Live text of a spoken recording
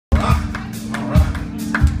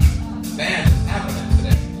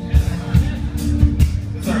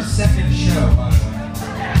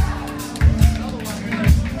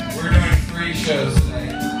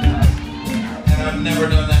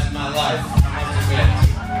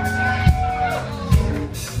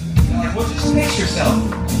Brace yourself.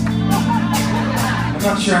 I'm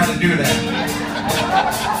not sure how to do that.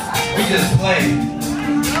 We just play.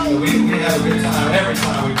 So we have a good time every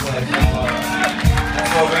time we play. So,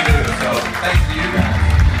 that's what we do. So thanks to you guys.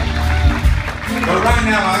 But right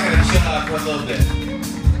now I gotta chill out for a little bit.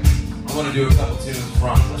 I want to do a couple tunes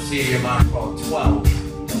from let's see your mind called 12.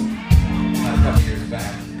 A couple years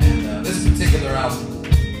back. And this particular album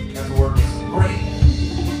got to work with some great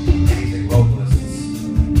amazing vocalists.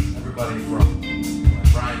 Everybody from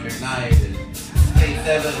Brian McKnight and Faith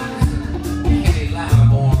Evans, Kenny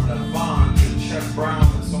Lattimore, Vaughn, and Chuck Brown,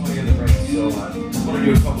 and so many other greats. So I want to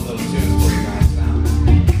do a couple of those tunes for you guys now.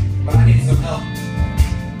 But I need some help.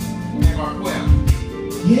 Hey, Marqueal.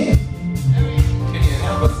 Yeah. Can you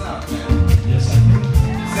help us out, man? Yes, I do.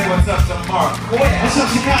 Say what's up to Marqueal. What's up,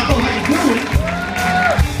 Chicago? How you doing?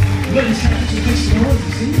 Ladies, can I get you some noise,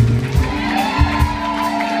 you see?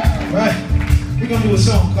 Right. We're going to do a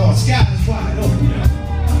song called Sky is Wide Open, y'all.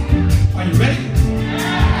 Are you ready?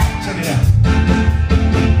 Check it out.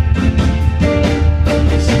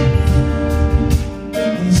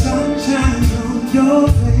 When the sun shines on your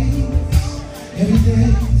face, every day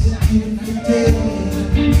is a beautiful day.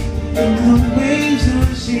 And the waves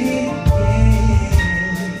are shaking.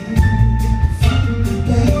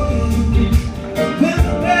 When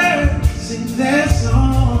the birds sing their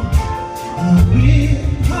song, and the wind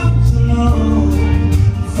comes along.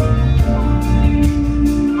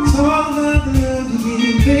 It's all about the love you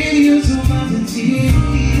give, baby, you're so positive.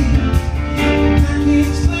 I can't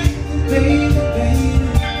explain it, baby,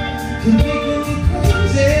 you're making me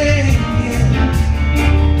crazy, yeah.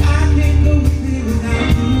 I can't go there without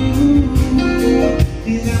you.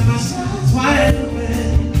 You got my sides wide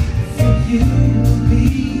open for you and me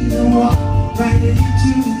to walk right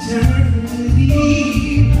into eternity.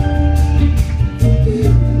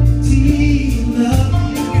 Beauty, love,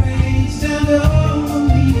 rains down over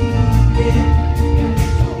me, yeah.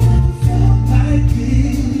 Never felt like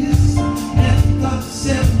this, never thought this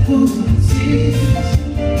ever would exist.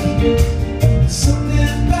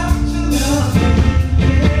 Something about your love,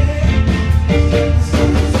 yeah. The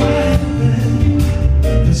sky's wide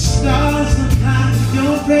open, the stars align with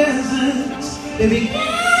your presence, baby.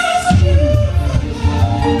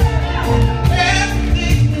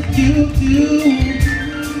 Everything that you do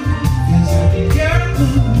is only your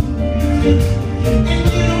own. And you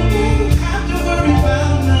don't even have to worry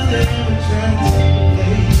about nothing ever trying to take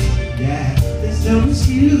away. Yeah, there's no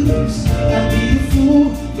excuse. I'd be a fool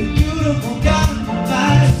for you to walk out of my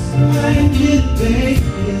life. I ain't it, baby.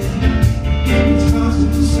 It's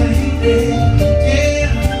constant to say it. Yeah,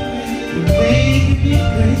 you're making me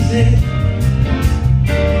crazy.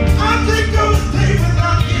 I can't go a day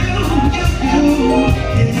without you.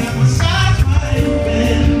 You have my sides wide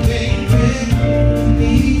open, baby. We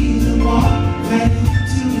need to walk right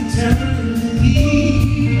into eternity.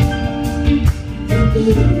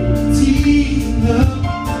 Your beauty, love,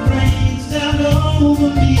 rains down over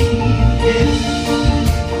me. Yeah.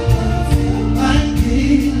 Like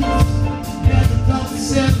this, never thought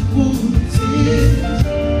this ever would exist.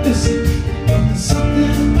 Listen, there's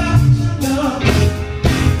something about your love.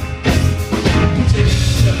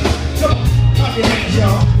 Come on, clap your hands,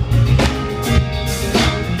 y'all.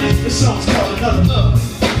 This song's